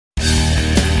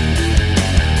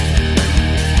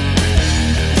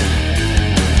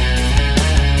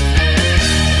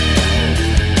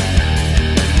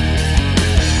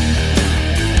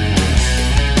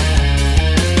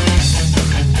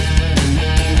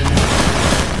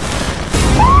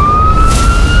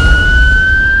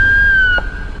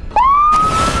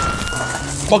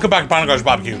Welcome back to Brown Garage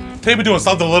Barbecue. Today we're doing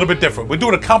something a little bit different. We're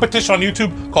doing a competition on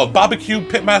YouTube called BBQ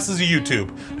Pitmasters of YouTube.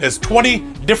 There's 20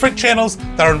 different channels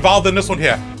that are involved in this one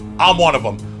here. I'm one of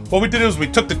them. What we did is we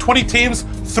took the 20 teams,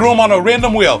 threw them on a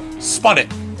random wheel, spun it,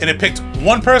 and it picked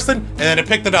one person, and then it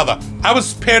picked another. I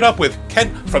was paired up with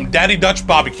Kent from Daddy Dutch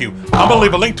Barbecue. I'm gonna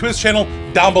leave a link to his channel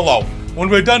down below. When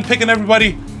we're done picking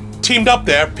everybody teamed up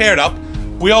there, paired up,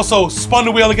 we also spun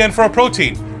the wheel again for a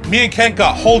protein. Me and Kent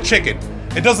got whole chicken.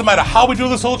 It doesn't matter how we do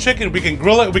this whole chicken. We can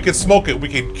grill it, we can smoke it, we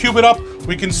can cube it up,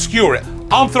 we can skewer it.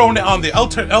 I'm throwing it on the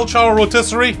LIL Charro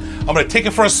Rotisserie. I'm gonna take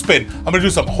it for a spin. I'm gonna do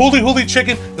some Huli Huli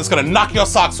chicken that's gonna knock your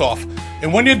socks off.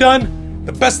 And when you're done,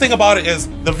 the best thing about it is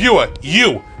the viewer,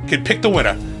 you, can pick the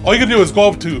winner. All you can do is go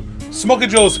over to Smokin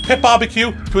Joe's Pit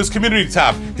BBQ to his community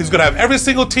tab. He's gonna have every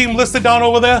single team listed down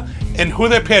over there and who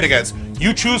they're paired against.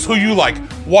 You choose who you like.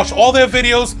 Watch all their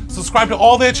videos, subscribe to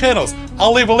all their channels.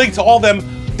 I'll leave a link to all them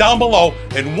down below,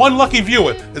 and one lucky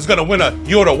viewer is gonna win a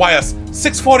Yoder YS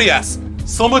 640S,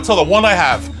 similar to the one I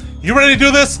have. You ready to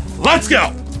do this? Let's go!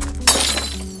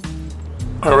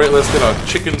 All right, let's get our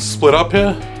chicken split up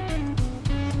here.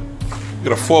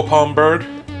 Get a 4-pound bird.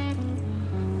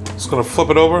 Just gonna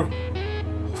flip it over,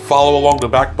 follow along the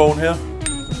backbone here.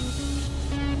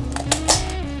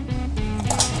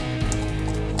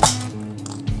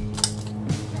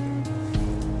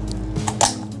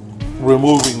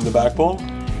 Removing the backbone.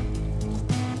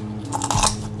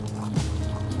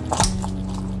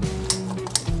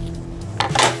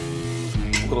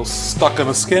 A little stuck on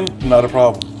the skin, not a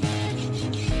problem.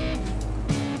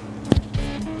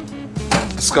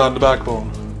 Discard the backbone.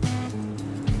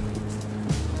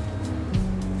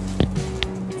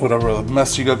 Whatever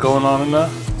mess you got going on in there.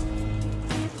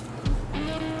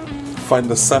 Find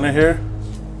the center here.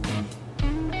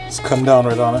 Just come down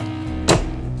right on it.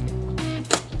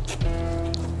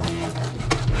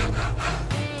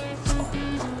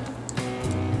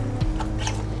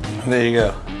 There you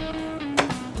go.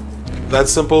 That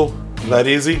simple, that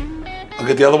easy. I'll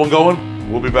get the other one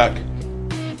going. We'll be back.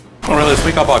 All right, let's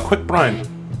make up our quick brine.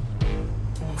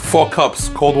 4 cups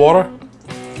cold water.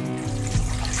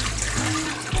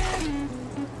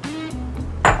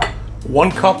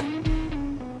 1 cup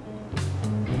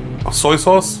of soy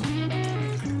sauce.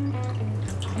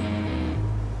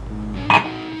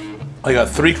 I got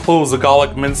 3 cloves of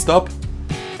garlic minced up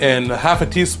and half a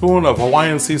teaspoon of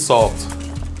Hawaiian sea salt.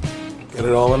 Get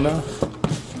it all in there.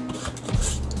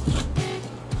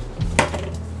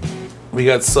 We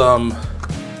got some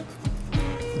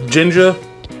ginger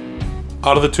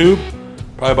out of the tube,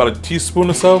 probably about a teaspoon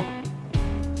or so.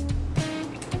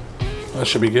 That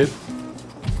should be good.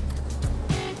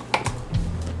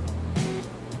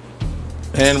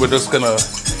 And we're just gonna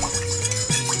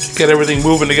get everything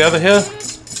moving together here.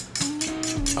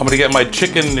 I'm gonna get my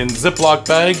chicken in Ziploc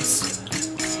bags,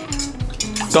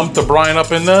 dump the brine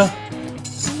up in there.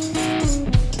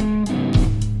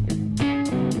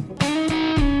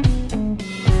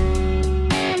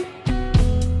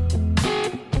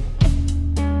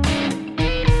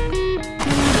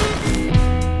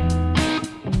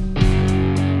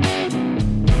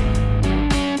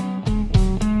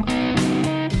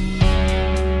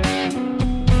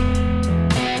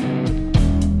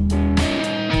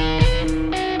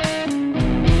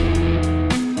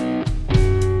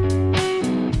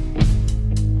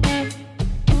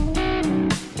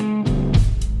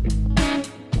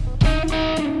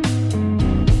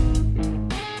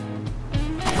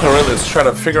 Alright, let's try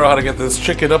to figure out how to get this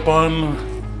chicken up on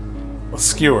a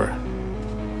skewer.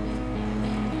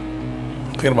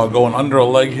 Thinking about going under a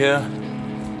leg here.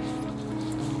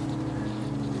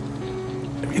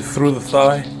 Maybe through the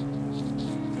thigh.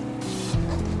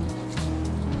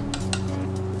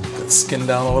 Get skin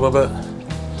down a little bit.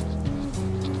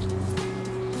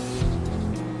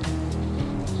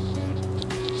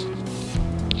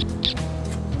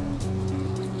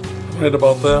 Right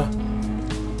about there.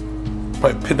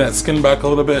 Probably pin that skin back a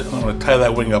little bit. I'm gonna tie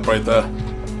that wing up right there.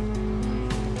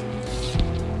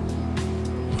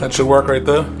 That should work right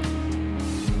there.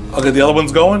 I'll get the other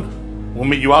ones going. We'll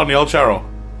meet you out in the El Charro.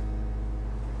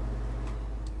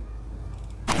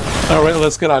 All right,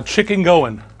 let's get our chicken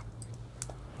going.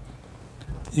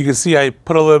 You can see I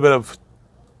put a little bit of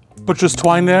butcher's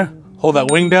twine there. Hold that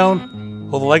wing down,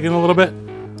 hold the leg in a little bit.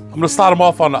 I'm gonna start them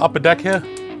off on the upper deck here.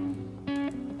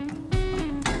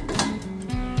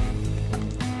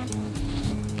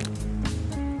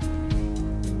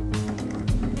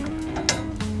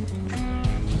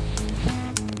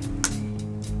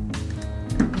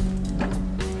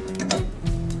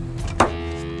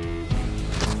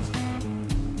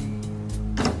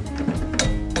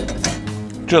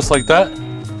 Just like that.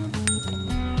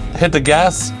 hit the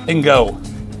gas, and go.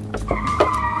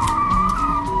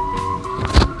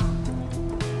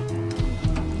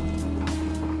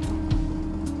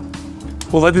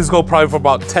 We'll let these go probably for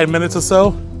about 10 minutes or so.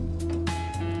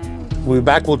 We'll be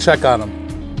back, we'll check on them.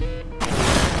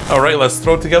 All right, let's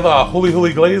throw together our Huli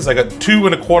Huli glaze. I got 2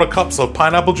 1/4 cups of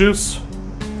pineapple juice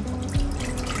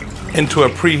into a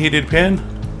preheated pan.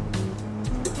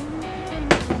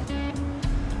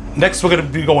 Next, we're gonna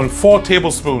be going 4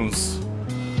 tablespoons.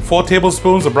 4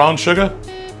 tablespoons of brown sugar.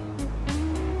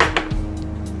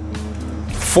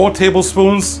 4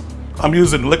 tablespoons, I'm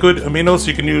using liquid amino, so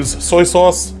you can use soy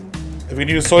sauce. If you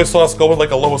use soy sauce, go with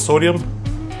like a lower sodium.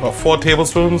 About 4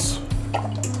 tablespoons.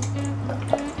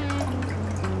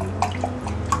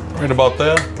 Right about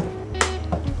there.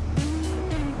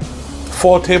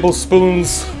 4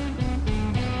 tablespoons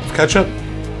of ketchup.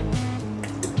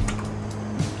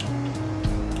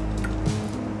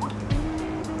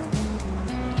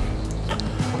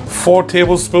 4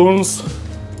 tablespoons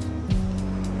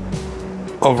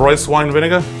of rice wine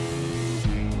vinegar.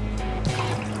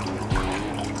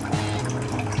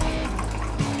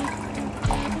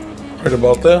 Right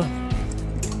about there.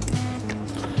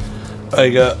 I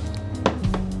got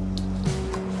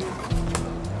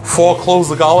 4 cloves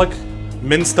of garlic,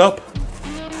 minced up.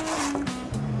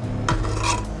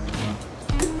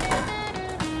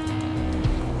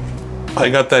 I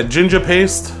got that ginger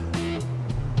paste.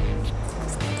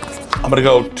 I'm gonna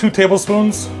go 2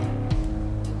 tablespoons.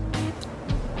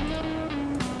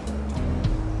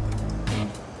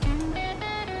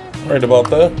 Right about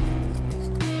there.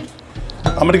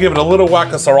 I'm gonna give it a little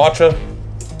whack of sriracha.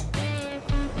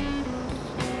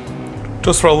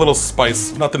 Just for a little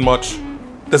spice, nothing much.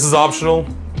 This is optional.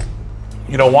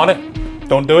 You don't want it,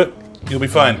 don't do it, you'll be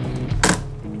fine.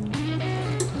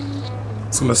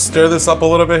 So I'm gonna stir this up a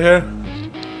little bit here.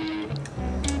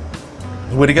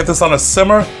 We're gonna get this on a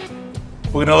simmer.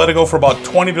 We're gonna let it go for about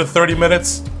 20 to 30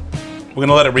 minutes. We're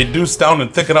gonna let it reduce down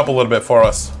and thicken up a little bit for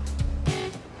us.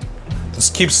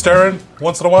 Just keep stirring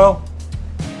once in a while.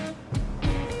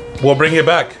 We'll bring you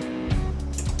back.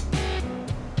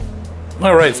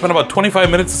 All right, it's been about 25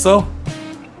 minutes or so.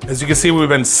 As you can see, we've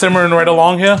been simmering right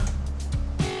along here.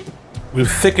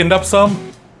 We've thickened up some.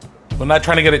 We're not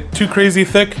trying to get it too crazy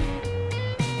thick.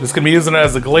 Just gonna be using it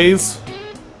as a glaze.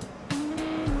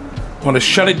 I'm gonna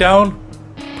shut it down,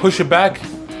 push it back,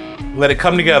 let it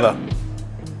come together.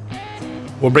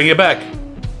 We'll bring it back.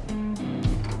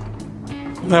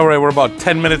 All right, we're about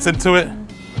 10 minutes into it.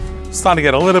 Starting to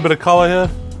get a little bit of color here.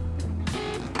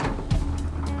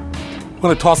 I'm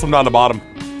gonna toss them down the bottom.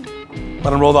 Let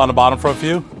them roll down the bottom for a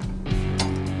few.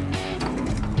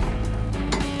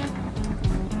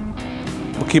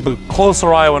 We'll keep a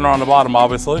closer eye when they're on the bottom,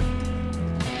 obviously.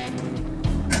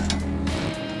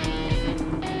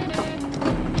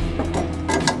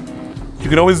 You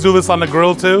can always do this on the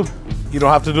grill too. You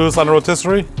don't have to do this on the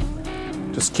rotisserie.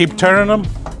 Just keep turning them.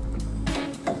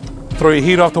 Throw your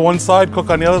heat off to one side,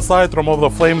 cook on the other side, throw them over the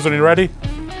flames when you're ready.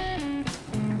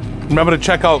 Remember to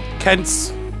check out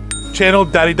Kent's channel,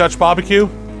 Daddy Dutch Barbecue.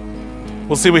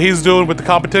 We'll see what he's doing with the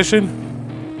competition.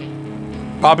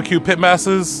 Barbecue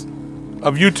Pitmasters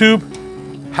of YouTube.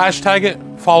 Hashtag it,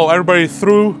 follow everybody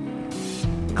through.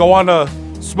 Go on to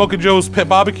Smokin Joe's Pit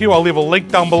BBQ. I'll leave a link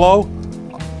down below.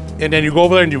 And then you go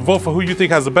over there and you vote for who you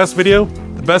think has the best video,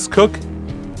 the best cook.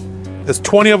 There's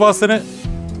 20 of us in it.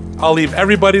 I'll leave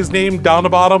everybody's name down the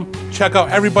bottom. Check out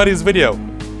everybody's video.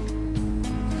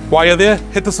 While you're there,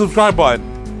 hit the subscribe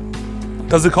button.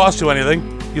 Doesn't cost you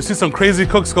anything. You see some crazy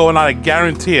cooks going on, I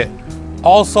guarantee it.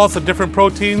 All sorts of different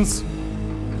proteins.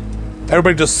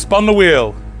 Everybody just spun the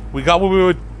wheel. We got what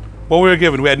we were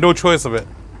given. We had no choice of it.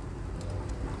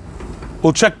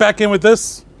 We'll check back in with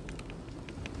this.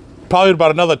 Probably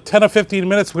about another 10 or 15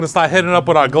 minutes, we're gonna start hitting up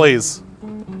with our glaze.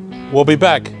 We'll be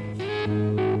back.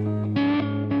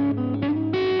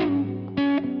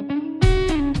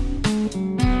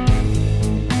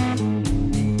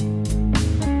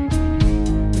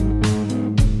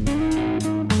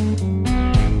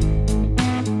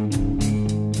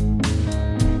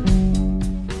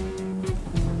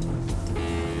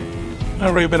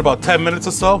 Already been about 10 minutes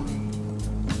or so.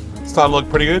 Starting to look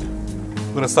pretty good.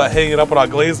 We're gonna start hitting it up with our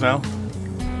glaze now.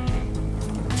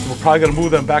 We're probably gonna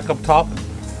move them back up top.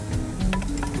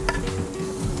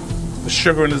 The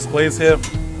sugar in this glaze here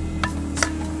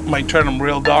might turn them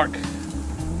real dark.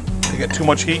 They get too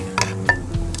much heat.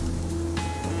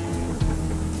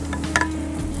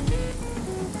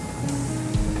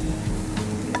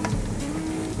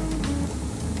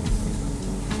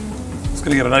 It's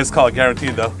gonna get a nice color,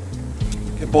 guaranteed though.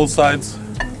 Get both sides.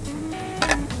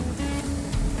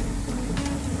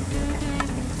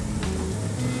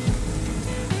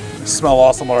 smell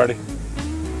awesome already.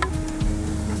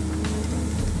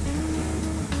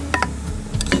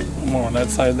 More on that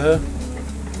side there.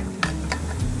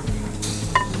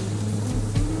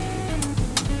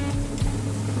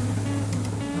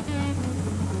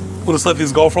 We'll just let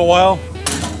these go for a while.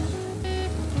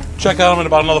 Check out them in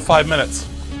about another 5 minutes.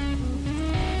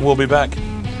 We'll be back.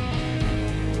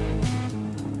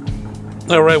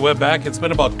 All right, we're back. It's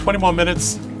been about 20 more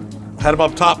minutes. Had them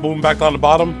up top, moving back down the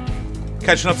bottom.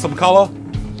 Catching up some color.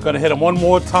 Gonna hit them one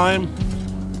more time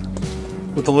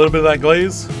with a little bit of that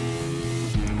glaze.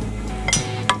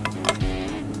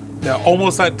 They're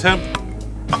almost at temp.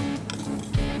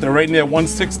 They're right near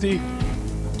 160.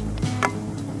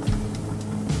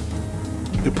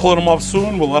 You're pulling them off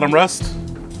soon. We'll let them rest.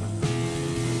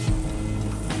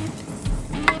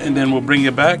 And then we'll bring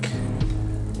you back.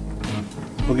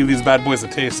 We'll give these bad boys a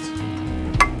taste.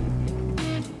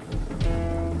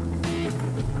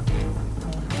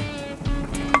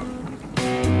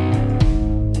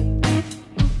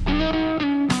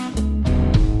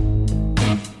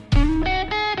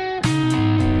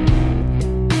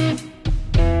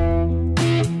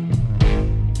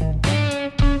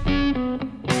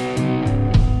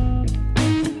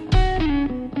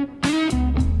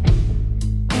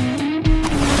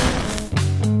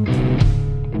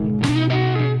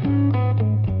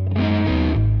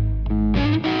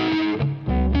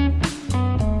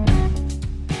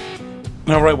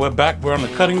 All right, we're back. We're on the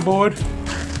cutting board,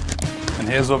 and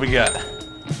here's what we got.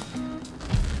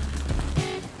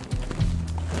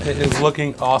 It is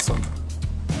looking awesome.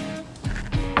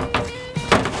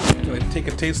 Gonna take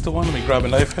a taste of one. Let me grab a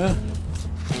knife here.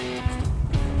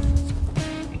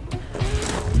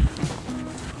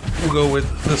 We'll go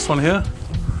with this one here.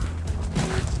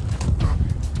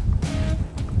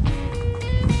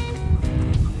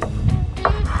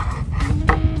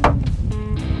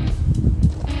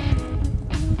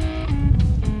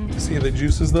 See the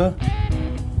juices there?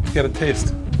 Get a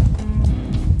taste.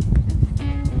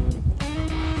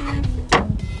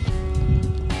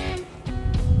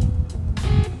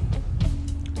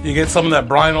 You get some of that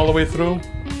brine all the way through.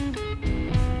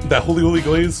 That Huli Huli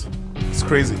glaze. It's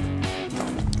crazy.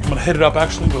 I'm gonna hit it up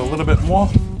actually with a little bit more.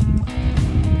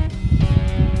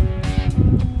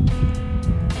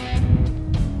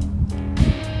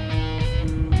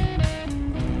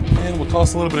 And we'll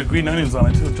toss a little bit of green onions on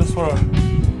it too, just for a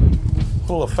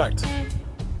full effect.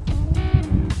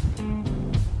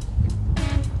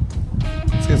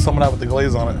 Let's get some of that with the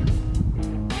glaze on it.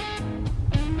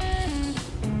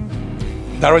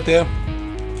 That right there,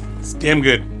 it's damn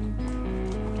good.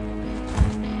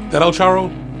 That LIL Charro,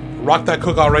 rock that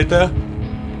cookout right there.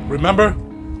 Remember,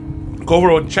 go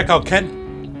over and check out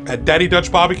Kent at Daddy Dutch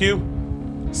Barbecue.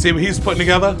 See what he's putting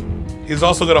together. He's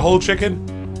also got a whole chicken.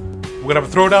 We're gonna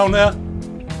have a throwdown there.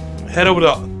 Head over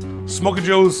to Smokin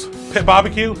Joe's Pit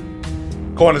BBQ.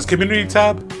 Go on his community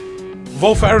tab.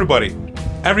 Vote for everybody.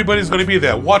 Everybody's gonna be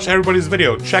there. Watch everybody's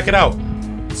video. Check it out.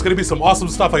 It's gonna be some awesome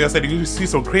stuff. Like I said, you see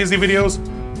some crazy videos.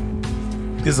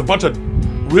 There's a bunch of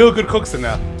real good cooks in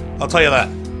there. I'll tell you that.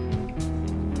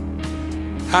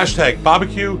 Hashtag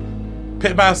barbecue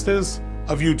pitmasters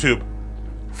of YouTube.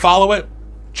 Follow it.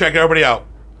 Check everybody out.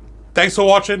 Thanks for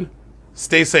watching.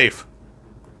 Stay safe.